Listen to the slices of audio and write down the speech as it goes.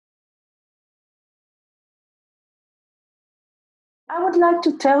I would like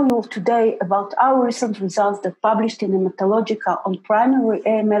to tell you today about our recent results that published in Hematologica on primary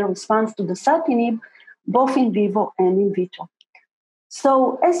AML response to Dasatinib, both in vivo and in vitro.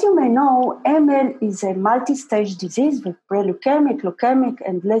 So, as you may know, AML is a multi-stage disease with pre-leukemic, leukemic,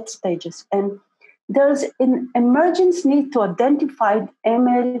 and late stages. And there's an emergent need to identify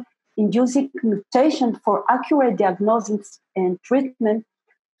AML-inducing mutation for accurate diagnosis and treatment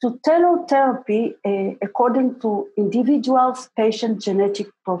to tailor therapy according to individuals' patient genetic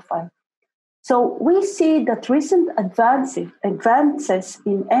profile. So we see that recent advances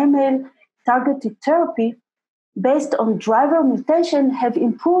in AML targeted therapy based on driver mutation have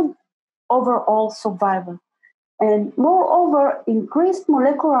improved overall survival. And moreover, increased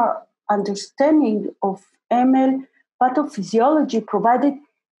molecular understanding of AML pathophysiology provided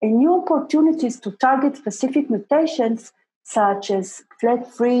new opportunities to target specific mutations such as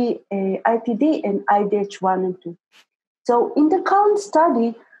FLT3, ITD, and IDH1 and 2. So in the current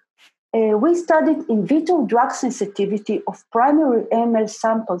study, we studied in vitro drug sensitivity of primary AML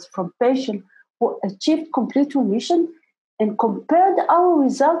samples from patients who achieved complete remission and compared our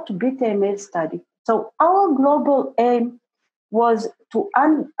result to Beat AML study. So our global aim was to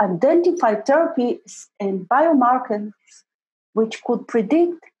identify therapies and biomarkers which could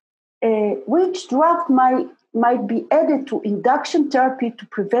predict which drug might be added to induction therapy to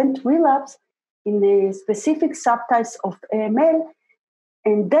prevent relapse in a specific subtypes of AML,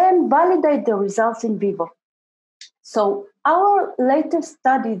 and then validate the results in vivo. So our latest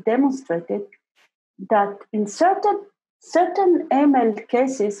study demonstrated that in certain AML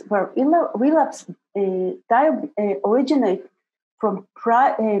cases where relapse originate from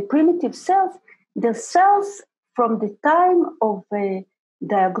primitive cells, the cells from the time of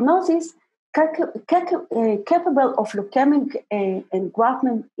diagnosis capable of leukemic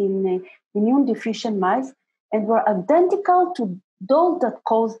engraftment in immune deficient mice and were identical to those that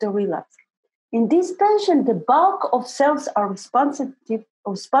caused the relapse. In this patient, the bulk of cells are responsive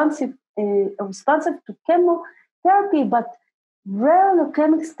to chemotherapy, but rare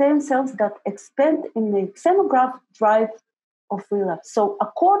leukemic stem cells that expand in the xenograft drive of relapse. So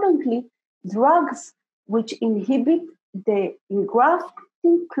accordingly, drugs which inhibit the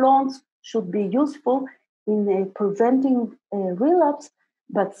engrafting clones should be useful in preventing relapse,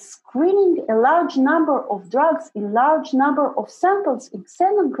 but screening a large number of drugs in large number of samples in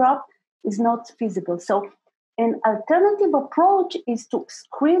xenograft is not feasible. So an alternative approach is to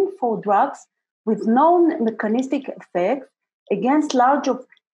screen for drugs with known mechanistic effects against large of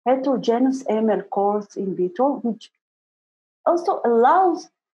heterogeneous AML cohorts in vitro, which also allows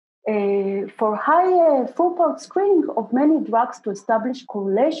for high throughput screening of many drugs to establish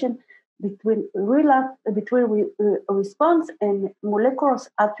correlation between response and molecular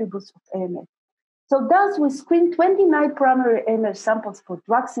attributes of AML. So thus, we screened 29 primary AML samples for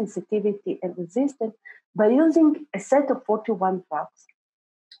drug sensitivity and resistance by using a set of 41 drugs.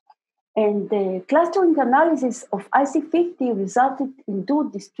 And the clustering analysis of IC50 resulted in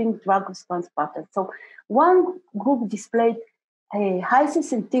two distinct drug response patterns. So one group displayed a high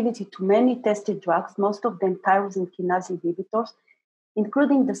sensitivity to many tested drugs, most of them tyrosine kinase inhibitors,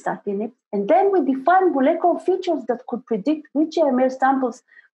 including Dasatinib. And then we defined molecular features that could predict which AML samples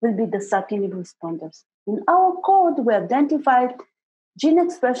will be Dasatinib responders. In our code, we identified gene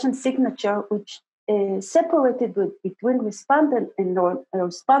expression signature, which separated between responders and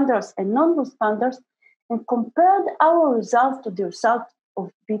non-responders, and compared our results to the results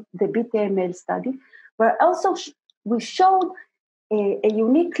of the Beat AML study, where also we showed a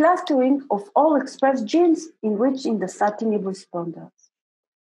unique clustering of all expressed genes enriched in the Dasatinib responders.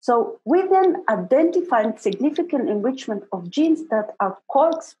 So we then identified significant enrichment of genes that are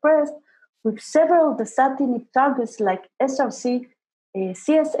co-expressed with several Dasatinib targets like SRC,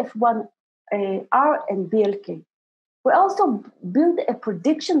 CSF1R, and BLK. We also built a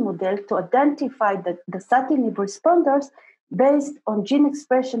prediction model to identify the Dasatinib responders based on gene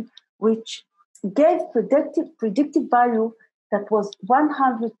expression, which gave predictive value that was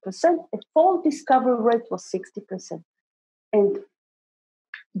 100%. A false discovery rate was 60%. And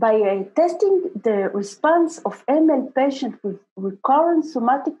by testing the response of AML patients with recurrent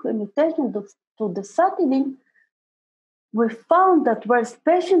somatic mutation to Dasatinib, we found that whereas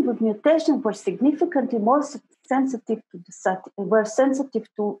patients with mutations were significantly more sensitive to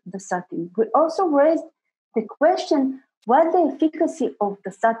Dasatinib. We also raised the question, what the efficacy of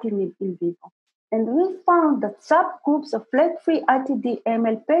Dasatinib in vivo? And we found that subgroups of FLT3 ITD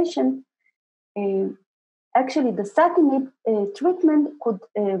AML patients, actually Dasatinib treatment could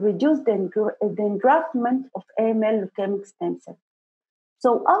reduce the engraftment of AML leukemic stem cells.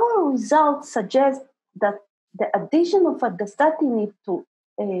 So our results suggest that the addition of dasatinib to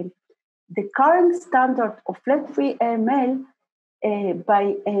the current standard of FLT3 AML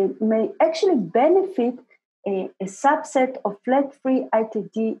may actually benefit a subset of FLT3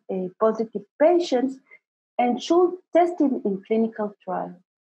 ITD positive patients and should test it in clinical trials.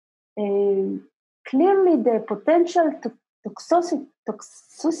 Clearly, the potential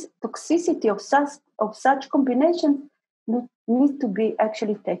toxicity of such combinations need to be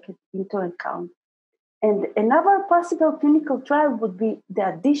actually taken into account. And another possible clinical trial would be the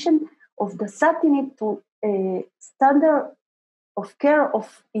addition of dasatinib to a standard of care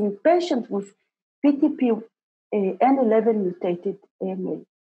in patients with PTP-N11 mutated AML.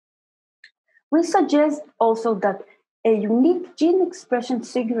 We suggest also that a unique gene expression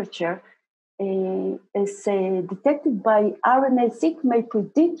signature is detected by RNA-seq may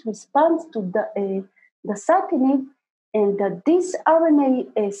predict response to the dasatinib, and that this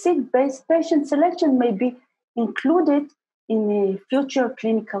RNA-seq-based patient selection may be included in future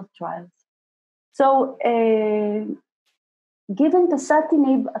clinical trials. So, given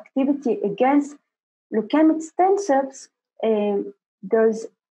dasatinib activity against leukemic stem cells, there is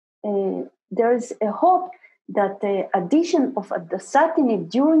a hope that the addition of dasatinib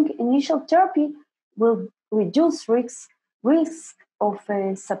during initial therapy will reduce risk of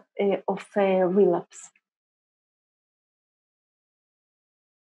relapse.